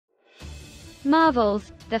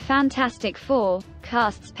Marvel's The Fantastic Four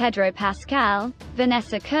casts Pedro Pascal,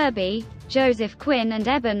 Vanessa Kirby, Joseph Quinn and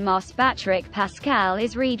Ebon Moss-Bachrach. Pascal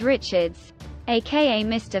is Reed Richards, aka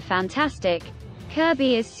Mr. Fantastic.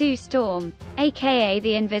 Kirby is Sue Storm, aka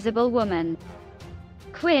the Invisible Woman.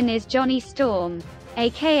 Quinn is Johnny Storm,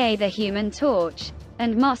 aka the Human Torch.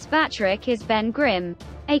 And Moss-Bachrach is Ben Grimm,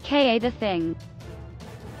 aka the Thing.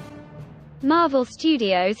 Marvel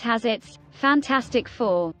Studios has its Fantastic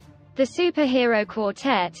Four, the superhero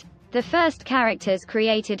quartet, the first characters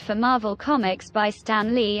created for Marvel Comics by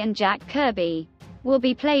Stan Lee and Jack Kirby, will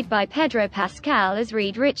be played by Pedro Pascal as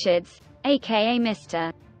Reed Richards, aka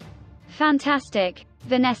Mr. Fantastic,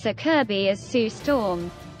 Vanessa Kirby as Sue Storm,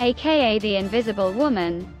 aka the Invisible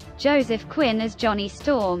Woman, Joseph Quinn as Johnny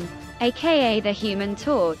Storm, aka the Human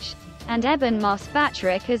Torch, and Ebon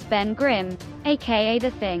Moss-Bachrach as Ben Grimm, aka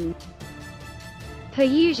the Thing. Per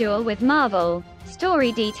usual with Marvel,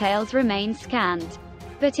 story details remain scant.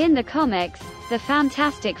 But in the comics, the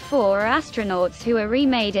Fantastic Four are astronauts who are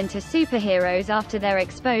remade into superheroes after they're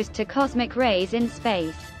exposed to cosmic rays in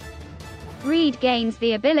space. Reed gains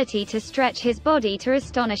the ability to stretch his body to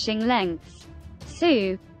astonishing lengths.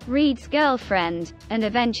 Sue, Reed's girlfriend, and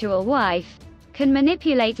eventual wife, can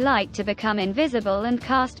manipulate light to become invisible and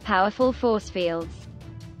cast powerful force fields.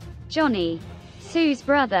 Johnny, Sue's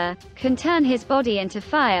brother, can turn his body into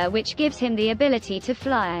fire, which gives him the ability to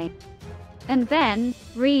fly. And Ben,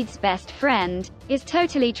 Reed's best friend, is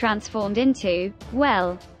totally transformed into,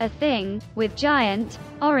 well, a thing, with giant,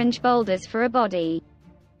 orange boulders for a body,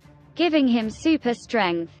 giving him super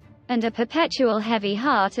strength, and a perpetual heavy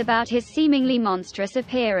heart about his seemingly monstrous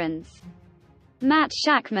appearance. Matt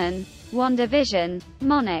Shakman, WandaVision,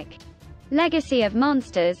 Monarch, Legacy of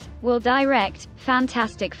Monsters, will direct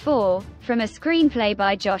Fantastic Four, from a screenplay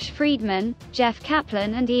by Josh Friedman, Jeff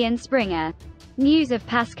Kaplan and Ian Springer. News of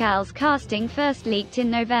Pascal's casting first leaked in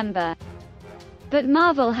November. But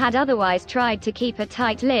Marvel had otherwise tried to keep a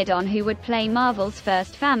tight lid on who would play Marvel's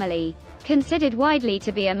first family, considered widely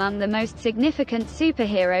to be among the most significant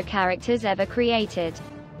superhero characters ever created.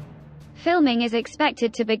 Filming is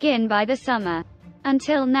expected to begin by the summer.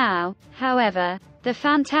 Until now, however, the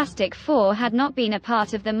Fantastic Four had not been a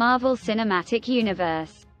part of the Marvel Cinematic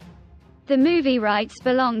Universe. The movie rights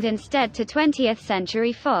belonged instead to 20th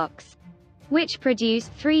Century Fox, which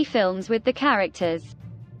produced 3 films with the characters.